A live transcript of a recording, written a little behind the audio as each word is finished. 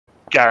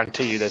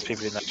guarantee you there's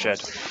people in that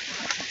shed.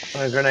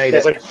 I'm gonna grenade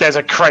it. There's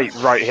a crate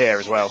right here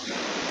as well.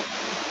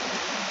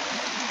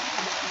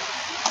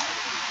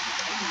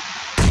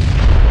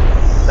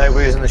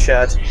 Nobody's in the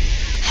shed.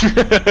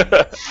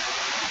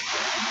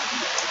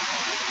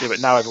 Yeah, but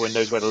now everyone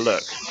knows where to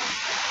look.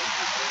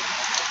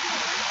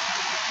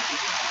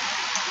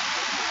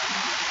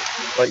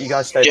 Right, you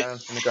guys stay down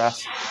in the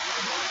grass.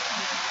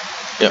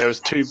 Yep.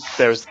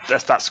 There's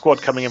that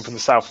squad coming in from the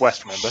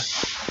southwest, remember?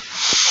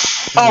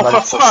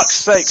 Oh, for fuck's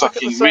sake!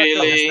 Fucking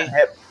really?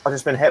 I've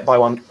just been hit by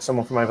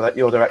someone from over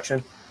your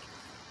direction.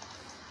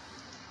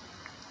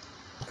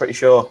 I'm pretty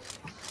sure.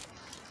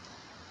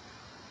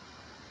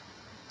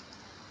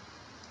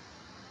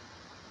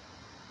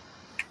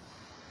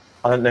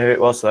 I don't know who it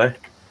was though.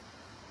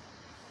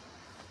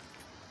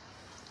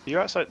 You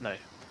outside? No.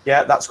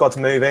 Yeah, that squad's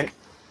moving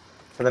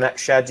to the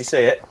next shed. Do you see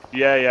it?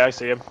 Yeah, I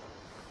see him.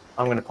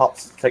 I'm going to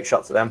take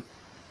shots at them.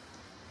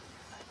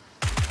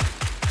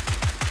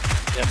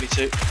 Yeah, me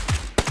too.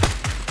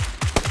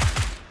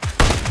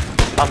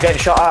 I'm getting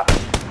shot at.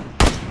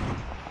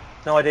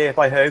 No idea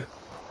by who.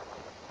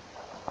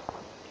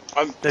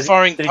 I'm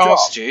firing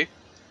past you.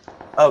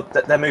 Oh,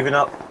 they're moving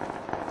up.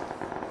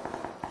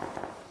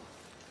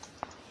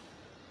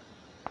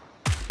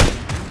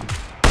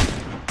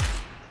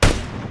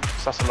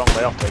 So that's a long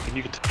way off, taken.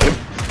 You can take him.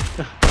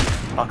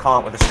 I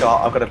can't with the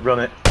SCAR. I've got to run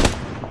it.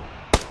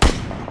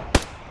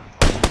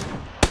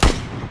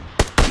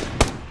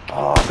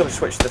 Oh, I've got to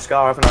switch to the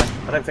SCAR, haven't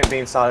I? I don't think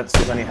being silenced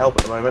is any help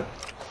at the moment.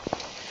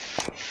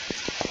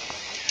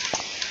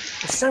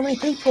 There's so many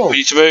people. We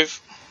need to move.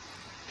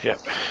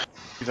 Yep.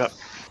 Give up.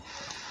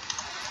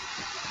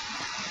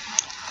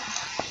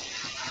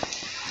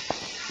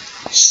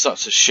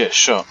 Such a shit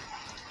shot.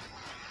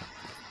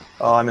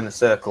 Oh, I'm in the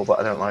circle, but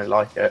I don't really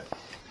like it.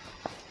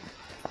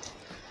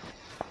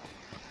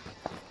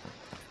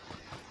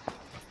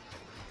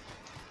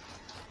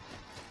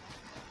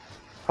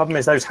 Problem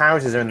is, those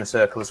houses are in the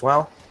circle as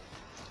well.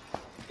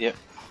 Yep.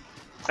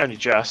 Only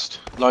just.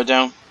 Lie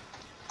down.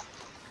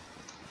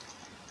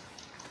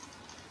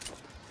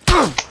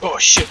 Oh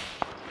shit!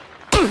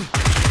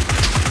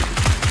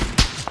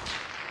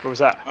 What was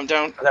that? I'm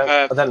down.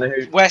 I don't know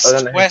who. West who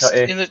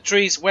in the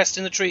trees. West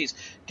in the trees.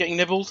 Getting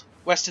nibbled.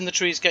 West in the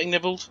trees. Getting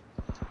nibbled.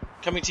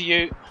 Coming to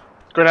you.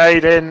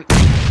 Grenade in.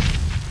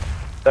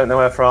 Don't know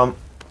where from.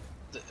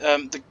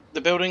 The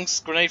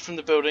buildings. Grenade from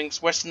the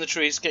buildings. West in the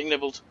trees. Getting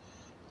nibbled.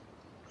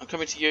 I'm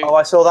coming to you. Oh,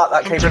 I saw that.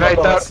 That came from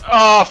above us.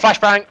 Oh,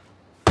 flashbang!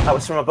 That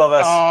was from above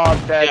us. Oh,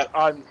 I'm dead. Yeah.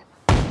 I'm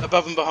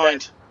above and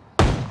behind.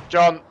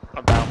 John,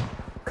 I'm down.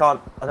 I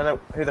don't know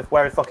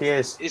where the fuck he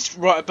is. It's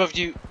right above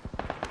you,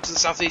 to the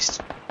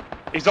southeast.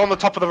 He's on the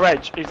top of the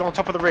ridge. He's on the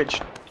top of the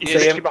ridge. He's Yeah.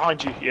 literally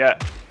behind you. Yeah.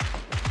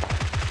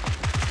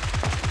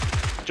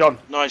 John.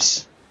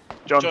 Nice.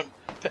 John.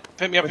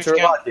 Pick me up Want if to you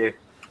can. revive you?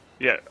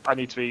 Yeah, I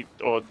need to be.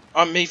 Or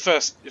I'm me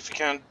first, if you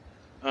can.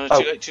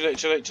 Oh. Too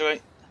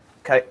late.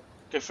 Okay.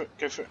 Go for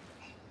it.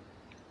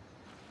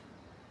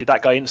 did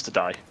that guy insta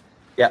die?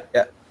 Yeah.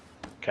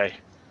 Okay.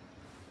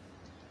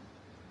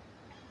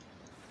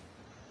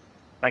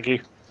 Thank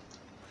you.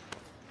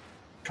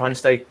 Trying to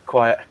stay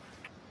quiet.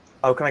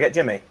 Oh, can I get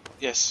Jimmy?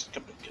 Yes,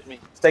 come get me.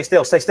 Stay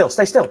still.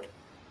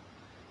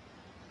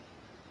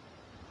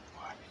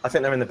 I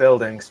think they're in the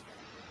buildings.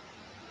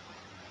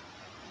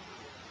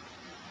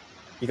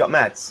 You got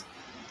meds?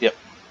 Yep.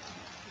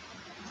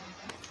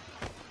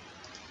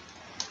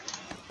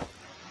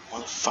 Why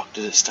the fuck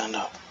did it stand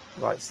up?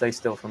 Right, stay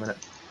still for a minute.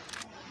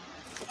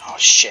 Oh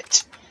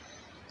shit.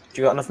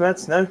 Do you got enough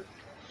meds? No?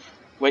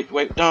 Wait.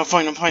 No, I'm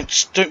fine.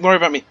 Just don't worry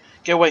about me.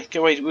 Get away.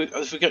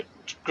 If we get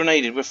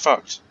grenaded, we're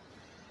fucked.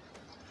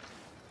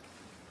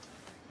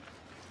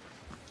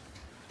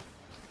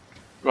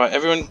 Right,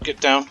 everyone get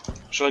down.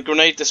 Shall I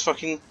grenade this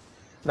fucking...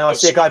 No, I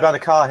see a guy behind the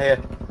car here.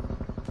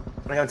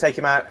 I'm gonna go and take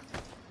him out.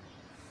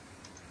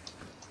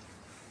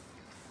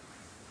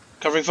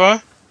 Covering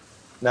fire?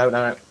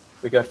 No.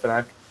 We're good for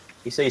now.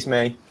 He sees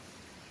me.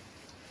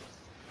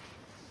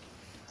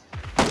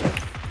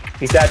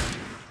 He's dead.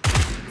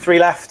 3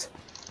 left.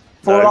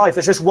 4 alive.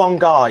 There's just one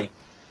guy.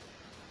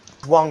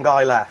 One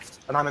guy left.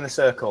 And I'm in the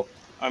circle.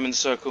 I'm in the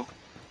circle.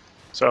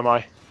 So am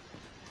I.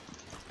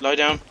 Lie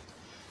down.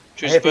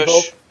 Choose I a hear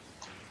bush. people.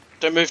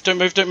 Don't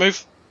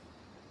move.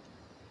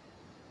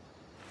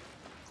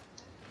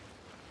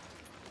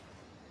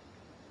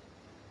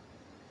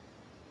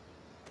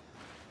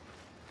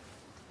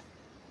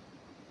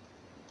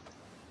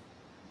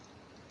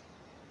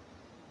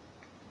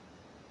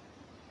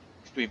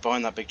 He's be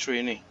behind that big tree,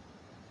 isn't he?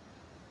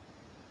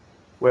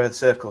 We're in the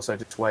circle, so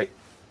just wait.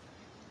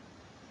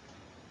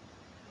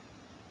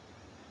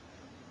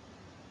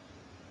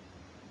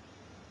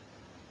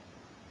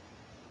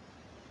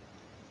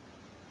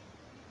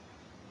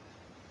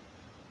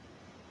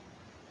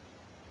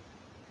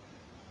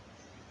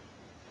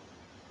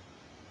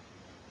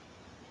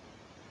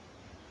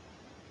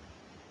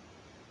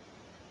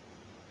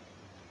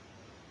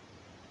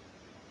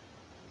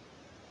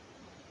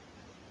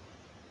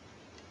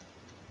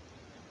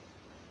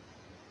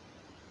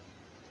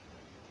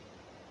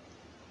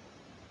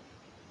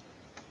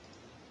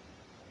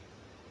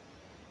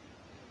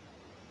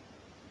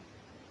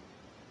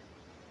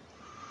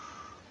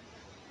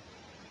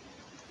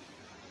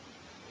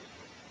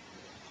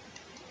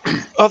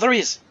 Oh, there he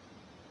is.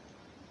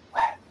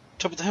 Where?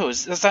 Top of the hill.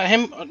 Is that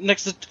him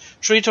next to the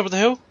tree, top of the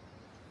hill?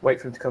 Wait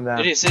for him to come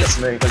down. It is. It is.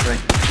 That's me. That's me.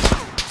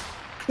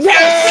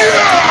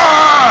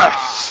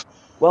 Yes!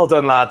 Well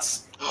done,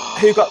 lads.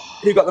 Who got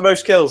the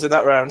most kills in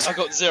that round? I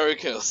got 0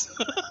 kills.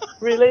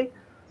 Really?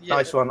 Yeah.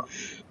 Nice one.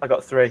 I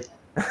got 3.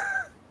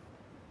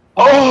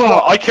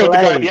 Oh, I killed the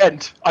guy at the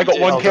end. I got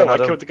did. 1 Well kill. done, I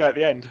Adam. killed the guy at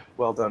the end.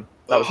 Well done.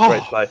 That was a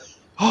great play.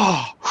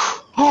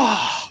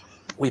 Oh,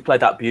 We played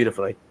that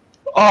beautifully.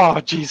 oh,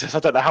 Jesus! I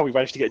don't know how we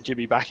managed to get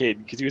Jimmy back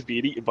in because he was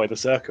being eaten by the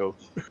circle.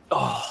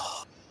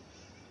 Oh,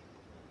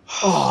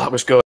 that was good.